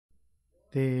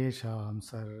Tesham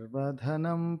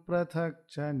sarvadhanam prathak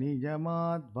cha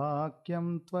niyamad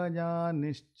vakyam tvaya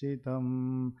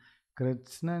nishchitam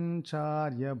kritsnan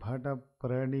charya bhata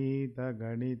pranita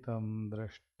ganitam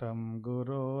drashtam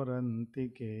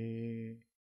gurorantike.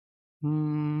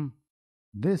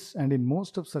 This and in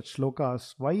most of such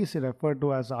shlokas, why is he referred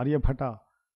to as Aryabhatta?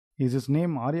 Is his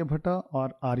name Aryabhatta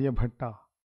or Aryabhatta?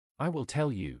 I will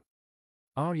tell you.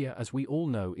 Arya, as we all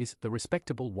know, is the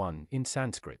respectable one in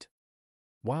Sanskrit.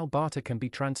 While Bhatta can be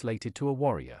translated to a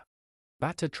warrior,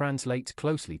 Bhatta translates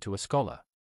closely to a scholar.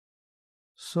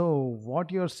 So,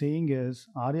 what you're saying is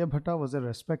Aryabhatta was a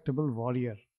respectable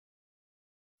warrior.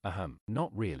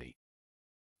 Not really.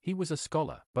 He was a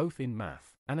scholar, both in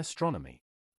math and astronomy.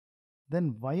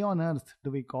 Then why on earth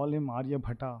do we call him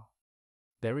Aryabhatta?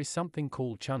 There is something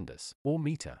called chandas, or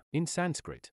meter, in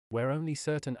Sanskrit, where only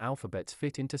certain alphabets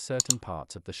fit into certain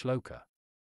parts of the shloka.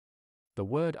 The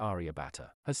word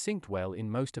Aryabhatta has synced well in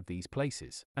most of these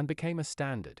places, and became a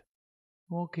standard.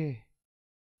 Okay.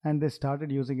 And they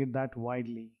started using it that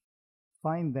widely.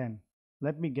 Fine then,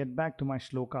 let me get back to my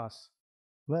shlokas.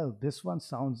 Well, this one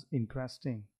sounds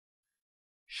interesting.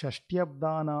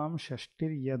 Shashtyabdanam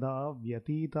shashtiryada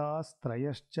vyatitas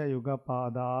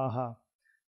yugapadaha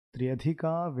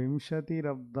Triyadhika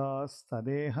vimshatirabdas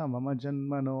tadeha mama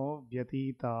janmano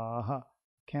vyatitaha.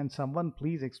 Can someone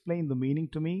please explain the meaning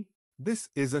to me? This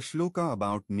is a shloka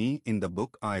about me in the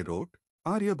book I wrote,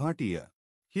 Aryabhatiya.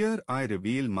 Here I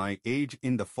reveal my age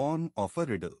in the form of a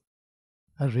riddle.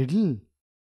 A riddle?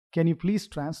 Can you please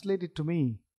translate it to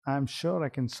me? I am sure I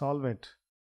can solve it.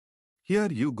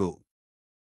 Here you go.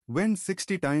 When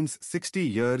 60 times 60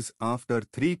 years after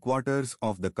 3/4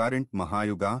 of the current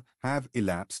Mahayuga have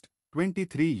elapsed,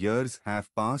 23 years have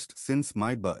passed since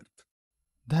my birth.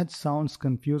 That sounds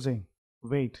confusing.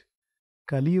 Wait.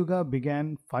 Kali Yuga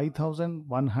began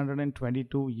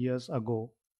 5122 years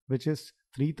ago, which is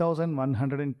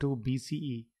 3102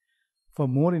 BCE. For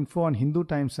more info on Hindu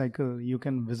time cycle, you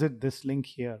can visit this link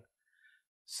here.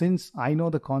 Since I know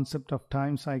the concept of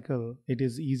time cycle, it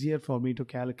is easier for me to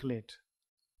calculate.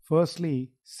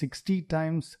 Firstly, 60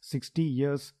 times 60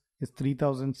 years is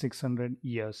 3600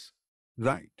 years.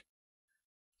 Right.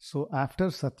 So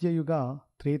after Satya Yuga,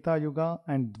 Treta Yuga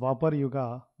and Dwapar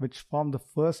Yuga, which form the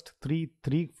first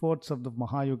three-fourths of the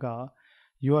Mahayuga,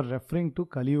 you are referring to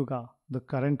Kali Yuga, the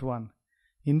current one.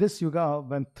 In this Yuga,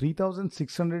 when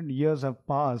 3600 years have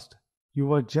passed, you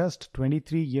were just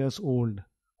 23 years old.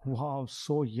 Wow,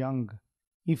 so young.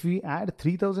 If we add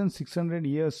 3600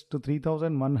 years to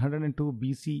 3102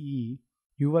 BCE,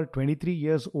 you were 23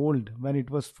 years old when it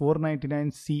was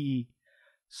 499 CE.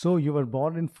 So you were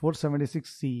born in 476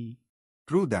 CE.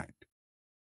 True that.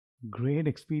 Great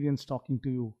experience talking to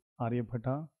you,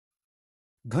 Aryabhatta.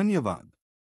 Dhanyavad.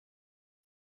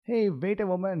 Hey, wait a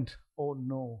moment. Oh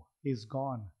no, he's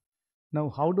gone. Now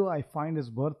how do I find his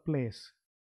birthplace?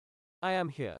 I am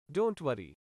here, don't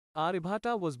worry.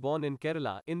 Aryabhatta was born in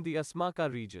Kerala in the Asmaka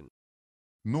region.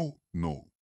 No.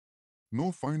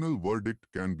 No final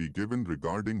verdict can be given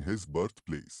regarding his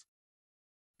birthplace.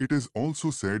 It is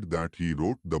also said that he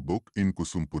wrote the book in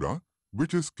Kusumpura,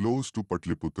 which is close to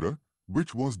Patliputra,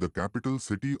 which was the capital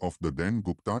city of the then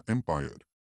Gupta Empire.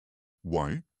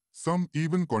 Why? Some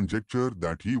even conjecture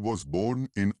that he was born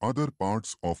in other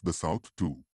parts of the south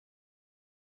too.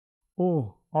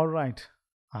 Oh, alright.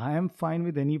 I am fine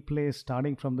with any place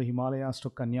starting from the Himalayas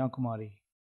to Kanyakumari.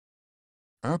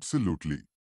 Absolutely.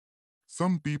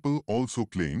 Some people also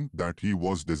claim that he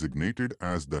was designated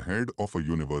as the head of a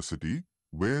university,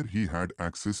 where he had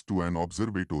access to an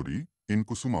observatory in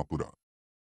Kusumapura.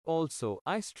 Also,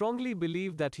 I strongly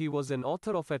believe that he was an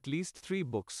author of at least 3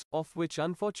 books, of which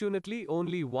unfortunately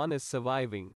only one is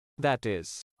surviving. That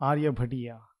is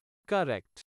Aryabhatiya.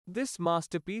 correct. This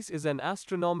masterpiece is an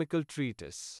astronomical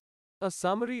treatise, a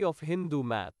summary of Hindu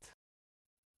math.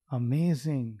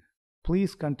 Amazing.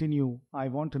 Please continue. I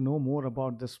want to know more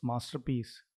about this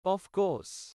masterpiece. Of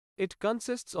course. It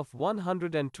consists of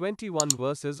 121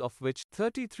 verses, of which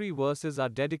 33 verses are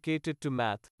dedicated to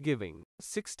math, giving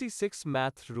 66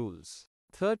 math rules,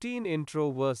 13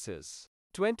 intro verses,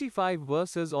 25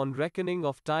 verses on reckoning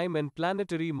of time and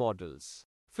planetary models,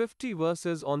 50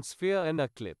 verses on sphere and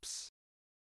eclipse.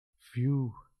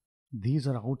 Phew. These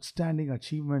are outstanding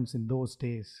achievements in those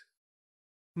days.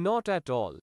 Not at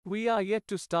all. We are yet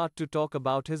to start to talk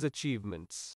about his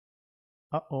achievements.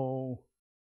 Uh-oh.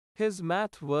 His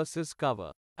math verses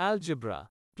cover algebra,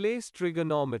 place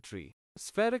trigonometry,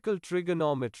 spherical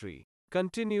trigonometry,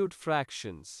 continued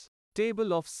fractions,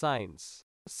 table of signs,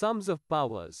 sums of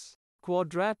powers,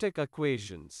 quadratic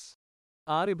equations.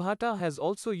 Aryabhatta has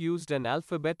also used an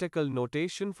alphabetical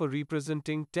notation for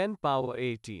representing 10 power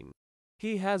 18.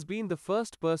 He has been the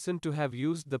first person to have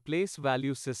used the place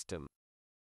value system,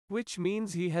 which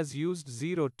means he has used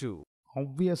 0 too.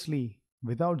 Obviously,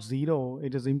 without 0,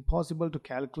 it is impossible to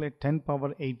calculate 10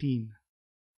 power 18.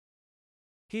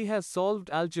 He has solved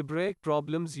algebraic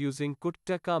problems using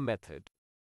Kuttaka method.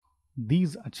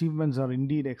 These achievements are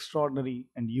indeed extraordinary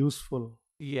and useful.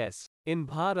 Yes, in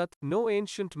Bharat, no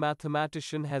ancient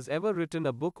mathematician has ever written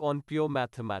a book on pure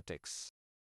mathematics.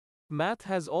 Math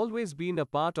has always been a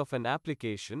part of an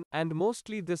application, and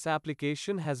mostly this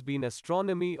application has been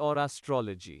astronomy or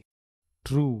astrology.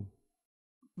 True.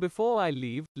 Before I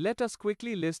leave, let us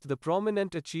quickly list the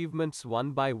prominent achievements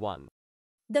one by one.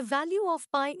 The value of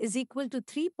pi is equal to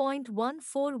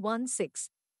 3.1416,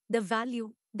 the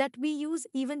value that we use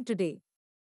even today.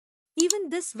 Even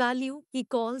this value he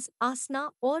calls asna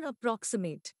or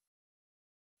approximate.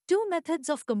 Two methods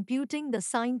of computing the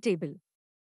sine table.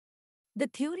 The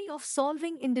theory of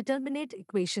solving indeterminate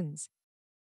equations.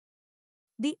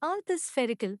 The earth is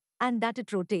spherical and that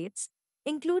it rotates,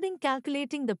 including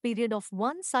calculating the period of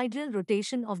one sidereal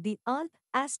rotation of the earth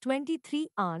as 23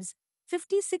 hours,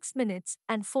 56 minutes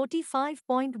and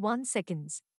 45.1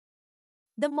 seconds.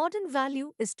 The modern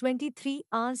value is 23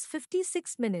 hours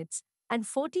 56 minutes and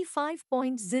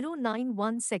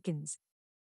 45.091 seconds.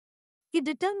 He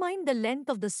determined the length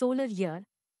of the solar year,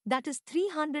 that is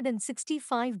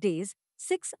 365 days,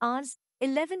 6 hours,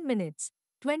 11 minutes,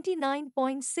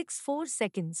 29.64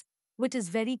 seconds, which is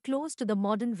very close to the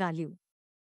modern value.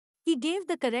 He gave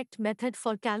the correct method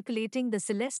for calculating the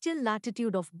celestial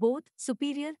latitude of both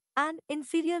superior and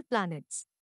inferior planets.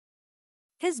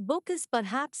 His book is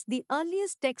perhaps the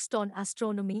earliest text on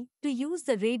astronomy to use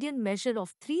the radian measure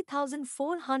of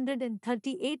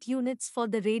 3,438 units for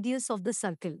the radius of the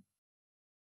circle.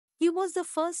 He was the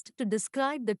first to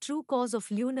describe the true cause of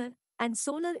lunar and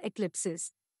solar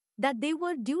eclipses, that they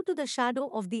were due to the shadow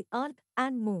of the earth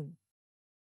and moon.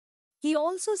 He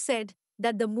also said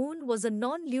that the moon was a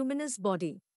non-luminous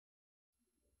body.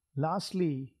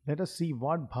 Lastly, let us see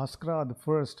what Bhaskara the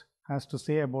First has to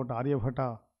say about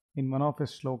Aryabhatta in one of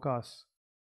his shlokas.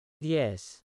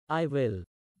 Yes, I will.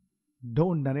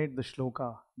 Don't narrate the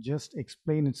shloka, just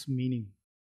explain its meaning.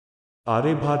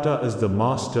 Aryabhatta is the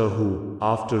master who,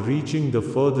 after reaching the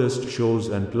furthest shores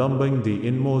and plumbing the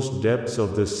inmost depths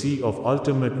of the sea of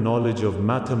ultimate knowledge of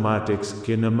mathematics,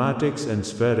 kinematics and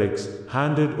spherics,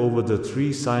 handed over the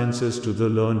three sciences to the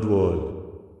learned world.